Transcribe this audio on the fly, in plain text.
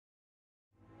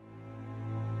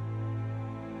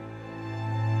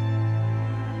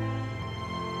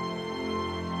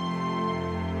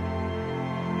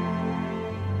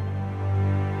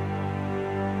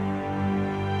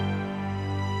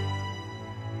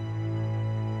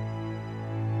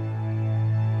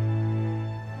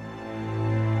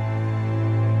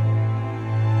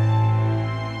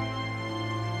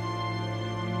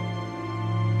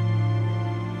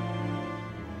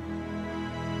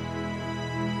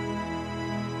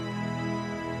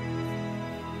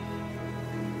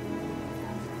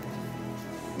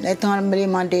Les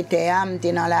tremblements de terre,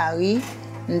 j'étais dans la rue,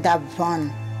 j'étais vendre.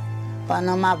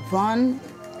 Pendant ma vente,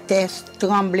 terre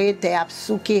tremblé, terre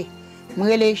souqué. Je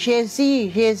me suis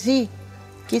dit, Jésus,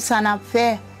 qui ça n'a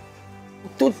fait?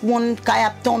 Tout le monde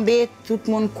a tombé, tout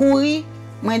le monde courit.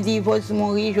 Je dis, il va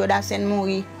mourir, Jodasen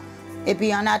mourir. Et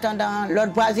puis en attendant,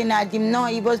 l'autre voisin a dit, non,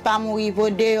 il ne va pas mourir, il va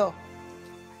dehors.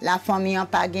 La famille n'a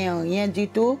pas gagné rien du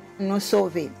tout, nous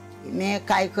sauver. Mais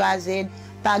quand écrasé,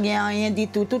 pas gagné rien du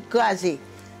tout, tout écrasé.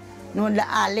 Nous allons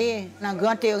dans un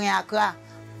grand terrain à Accra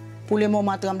pour le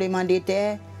moment tremblement de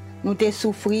terre. Nous avons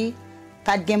souffert,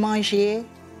 pas de manger.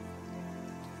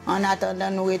 En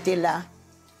attendant, nous étions là.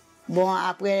 Bon,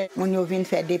 après, nous venons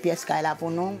faire des pièces là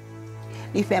pour nous.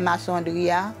 Il fait maçonnerie,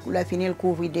 pour finir, il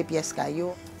couvre des pièces.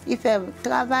 Il fait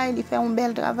travail, il fait un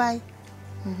bel travail.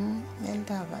 Bel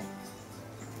travail.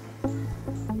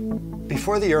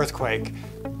 Before the earthquake,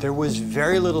 there was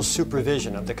very little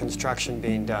supervision of the construction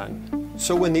being done.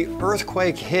 So when the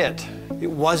earthquake hit, it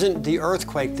wasn't the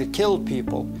earthquake that killed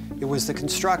people, it was the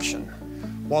construction.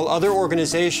 While other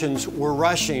organizations were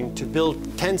rushing to build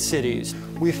tent cities,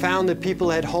 we found that people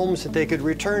had homes that they could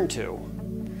return to.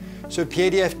 So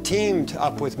PADF teamed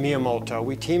up with Miyamoto,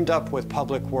 we teamed up with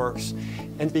Public Works,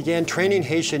 and began training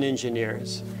Haitian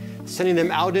engineers, sending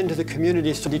them out into the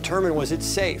communities to determine was it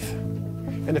safe.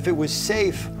 And if it was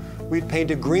safe, we'd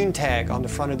paint a green tag on the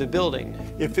front of the building.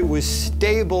 If it was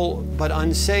stable but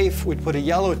unsafe, we'd put a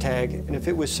yellow tag, and if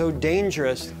it was so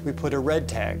dangerous, we put a red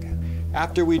tag.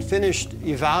 After we'd finished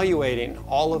evaluating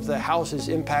all of the houses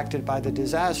impacted by the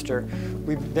disaster,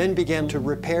 we then began to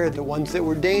repair the ones that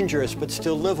were dangerous but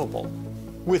still livable.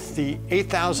 With the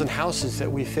 8,000 houses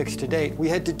that we fixed to date, we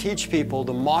had to teach people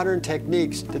the modern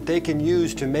techniques that they can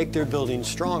use to make their buildings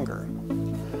stronger.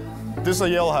 This is a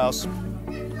yellow house.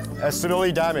 It's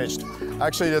severely damaged.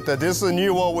 Actually, this is a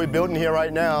new wall we're building here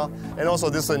right now, and also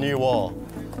this is a new wall.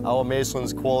 Our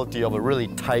mason's quality of a really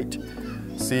tight,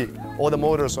 see, all the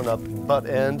mortars on the butt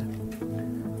end,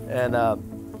 and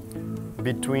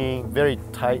between very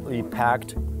tightly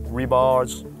packed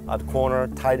rebars at the corner,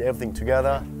 tied everything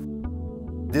together.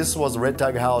 This was a red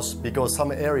tag house because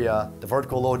some area, the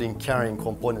vertical loading carrying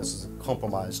components is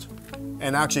compromised.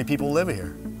 And actually people live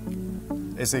here.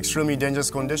 It's an extremely dangerous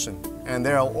condition. And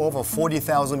there are over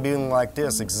 40,000 buildings like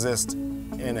this exist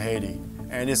in Haiti.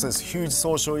 And it's a huge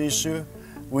social issue.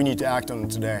 We need to act on it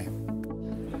today.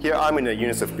 Here I'm in the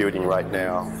UNICEF building right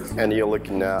now, and you're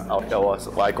looking at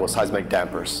our seismic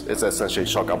dampers. It's essentially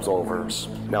shock absorbers.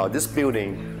 Now this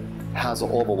building has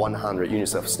over 100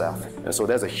 UNICEF staff, and so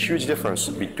there's a huge difference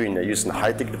between using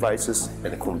high-tech devices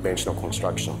and conventional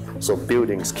construction. So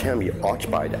buildings can be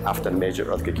occupied after a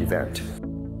major earthquake event.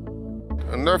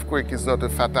 An earthquake is not a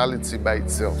fatality by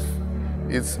itself.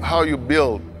 It's how you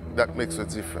build that makes a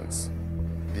difference.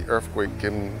 The earthquake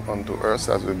came onto us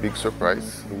as a big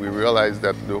surprise. We realized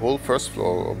that the whole first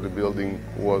floor of the building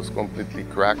was completely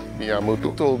cracked.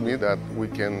 Miyamoto told me that we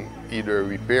can either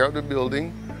repair the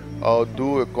building or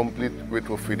do a complete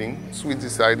retrofitting. So we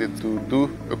decided to do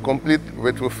a complete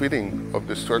retrofitting of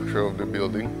the structure of the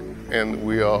building, and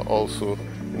we are also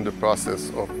in the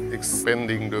process of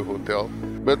expanding the hotel.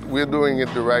 But we're doing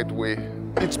it the right way.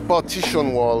 Each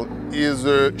partition wall is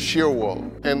a shear wall,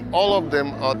 and all of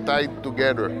them are tied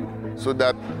together so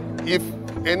that if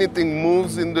anything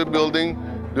moves in the building,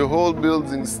 the whole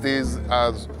building stays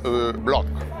as a block.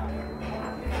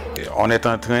 On est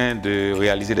en train de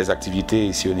réaliser des activités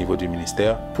ici au niveau du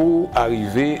ministère pour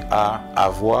arriver à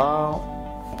avoir,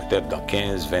 peut-être dans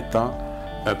 15-20 ans,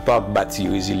 un parc bâti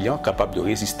résilient capable de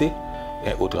résister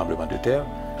au tremblement de terre.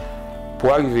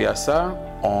 Pour arriver à ça,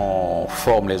 on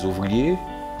forme les ouvriers,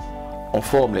 on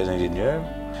forme les ingénieurs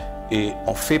et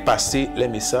on fait passer les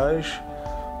messages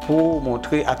pour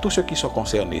montrer à tous ceux qui sont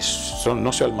concernés,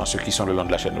 non seulement ceux qui sont le long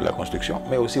de la chaîne de la construction,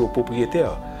 mais aussi aux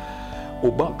propriétaires,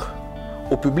 aux banques,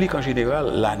 au public en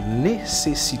général, la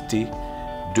nécessité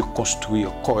de construire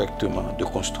correctement, de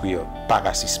construire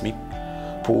parasismique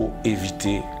pour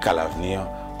éviter qu'à l'avenir,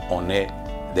 on ait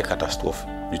des catastrophes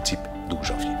du type 12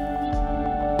 janvier.